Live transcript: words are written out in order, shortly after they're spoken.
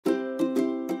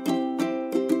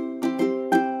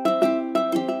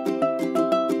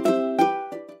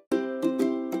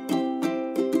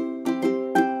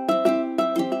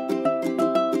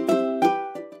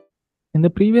In the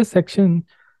previous section,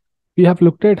 we have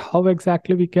looked at how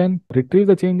exactly we can retrieve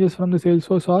the changes from the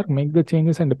Salesforce or make the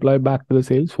changes and deploy back to the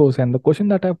Salesforce. And the question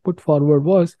that I put forward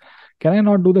was, can I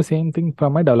not do the same thing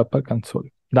from my developer console?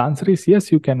 The answer is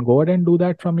yes, you can go ahead and do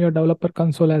that from your developer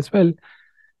console as well.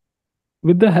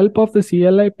 With the help of the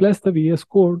CLI plus the VS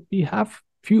Code, we have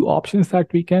few options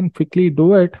that we can quickly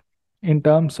do it in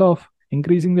terms of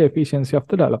increasing the efficiency of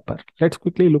the developer. Let's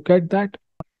quickly look at that,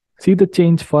 see the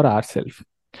change for ourselves.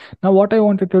 Now, what I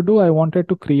wanted to do, I wanted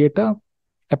to create a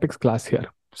Apex class here.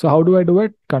 So how do I do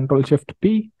it?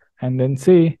 Control-Shift-P and then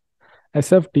say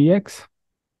SFDX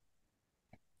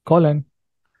colon.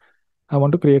 I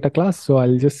want to create a class. So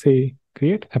I'll just say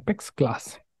create Apex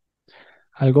class.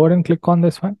 I'll go ahead and click on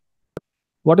this one.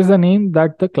 What is the name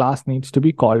that the class needs to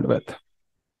be called with?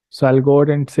 So I'll go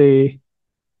ahead and say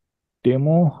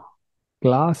demo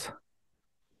class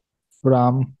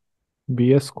from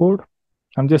VS Code.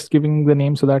 I'm just giving the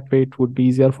name so that way it would be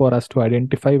easier for us to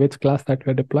identify which class that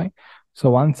we're deploying.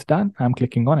 So once done, I'm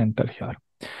clicking on enter here.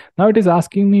 Now it is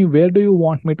asking me, where do you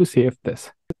want me to save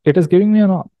this? It is giving me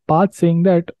a path saying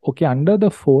that, okay, under the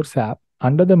Force app,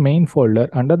 under the main folder,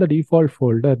 under the default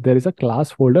folder, there is a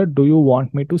class folder. Do you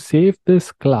want me to save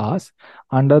this class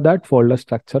under that folder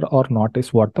structure or not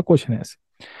is what the question is.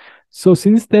 So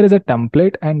since there is a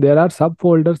template and there are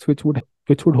subfolders which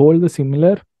would hold the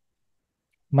similar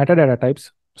metadata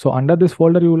types. So under this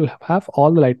folder, you will have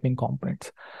all the Lightning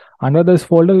components. Under this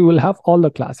folder, you will have all the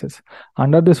classes.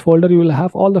 Under this folder, you will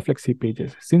have all the flexi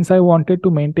pages. Since I wanted to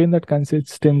maintain that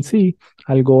consistency,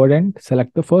 I'll go ahead and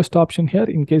select the first option here.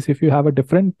 In case if you have a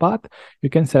different path, you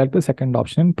can select the second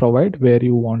option and provide where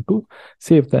you want to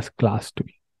save this class to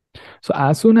be. So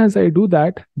as soon as I do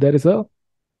that, there is a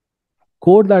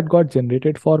code that got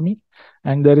generated for me,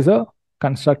 and there is a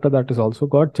constructor that is also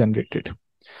got generated.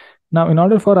 Now, in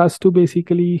order for us to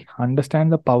basically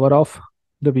understand the power of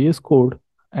the VS Code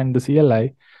and the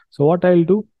CLI, so what I'll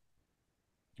do,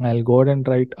 I'll go ahead and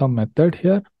write a method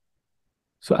here.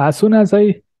 So as soon as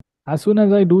I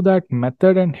do that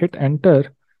method and hit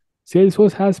enter,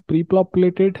 Salesforce has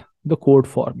pre-populated the code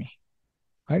for me,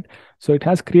 right? So it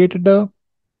has created the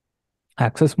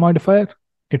access modifier,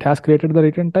 it has created the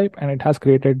return type, and it has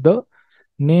created the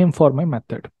name for my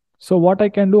method. So what I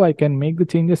can do, I can make the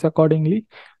changes accordingly.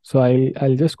 So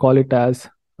I'll just call it as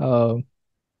hello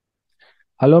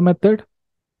method.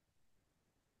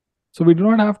 So we do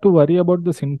not have to worry about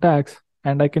the syntax,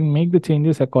 and I can make the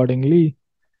changes accordingly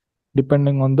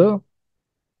depending on the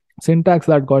syntax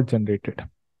that got generated.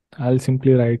 I'll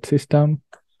simply write system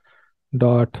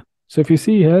dot. So if you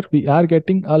see here, we are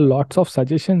getting a lots of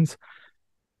suggestions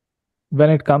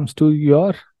when it comes to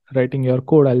your writing your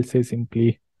code. I'll say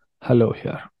simply hello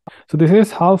here. So this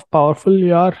is how powerful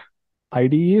your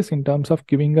IDE is in terms of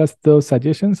giving us the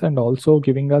suggestions and also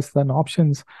giving us the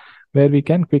options where we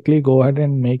can quickly go ahead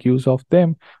and make use of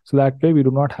them. So that way we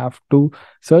do not have to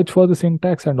search for the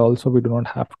syntax, and also we do not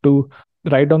have to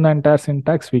write down the entire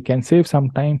syntax. We can save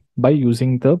some time by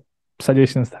using the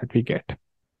suggestions that we get.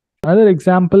 Another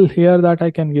example here that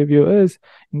I can give you is,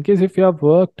 in case if you have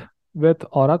worked with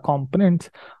Aura components,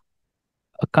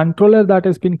 a controller that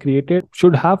has been created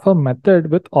should have a method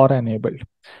with Aura enabled.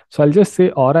 So I'll just say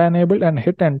Aura enabled and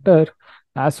hit enter.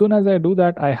 As soon as I do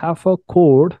that, I have a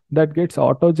code that gets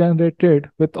auto-generated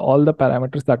with all the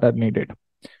parameters that are needed.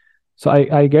 So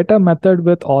I get a method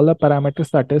with all the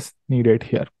parameters that is needed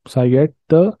here. So I get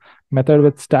the method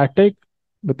with static,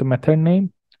 with the method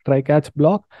name, try-catch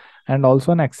block, and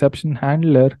also an exception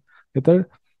handler with an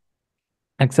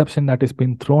exception that is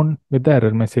been thrown with the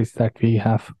error message that we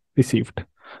have received.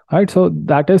 All right, so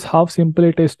that is how simple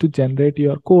it is to generate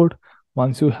your code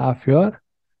once you have your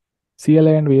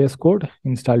CLI and VS Code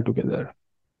installed together.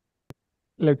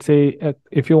 Let's say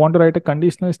if you want to write a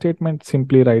conditional statement,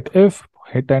 simply write if,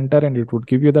 hit enter, and it would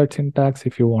give you that syntax.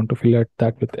 If you want to fill out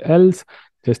that with else,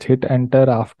 just hit enter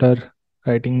after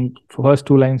writing first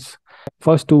two lines,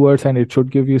 first two words, and it should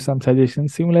give you some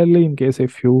suggestions. Similarly, in case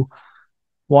if you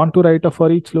want to write a for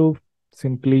each loop,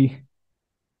 simply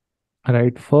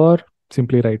write for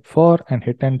and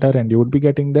hit enter, and you would be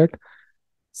getting that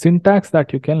syntax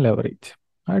that you can leverage.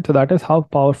 All right, so that is how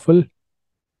powerful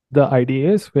the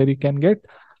idea is, where you can get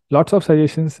lots of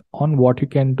suggestions on what you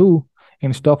can do.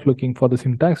 Instead of looking for the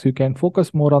syntax, you can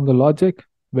focus more on the logic,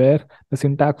 where the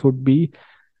syntax would be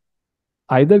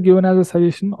either given as a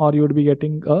suggestion, or you would be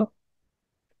getting a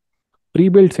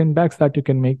pre-built syntax that you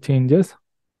can make changes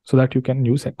so that you can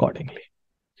use accordingly.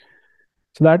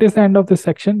 So that is the end of this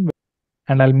section,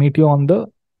 and I'll meet you on the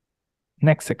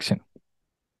next section.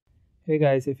 Hey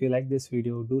guys, if you like this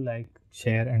video, do like,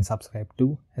 share and subscribe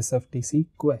to SFDC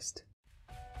Quest.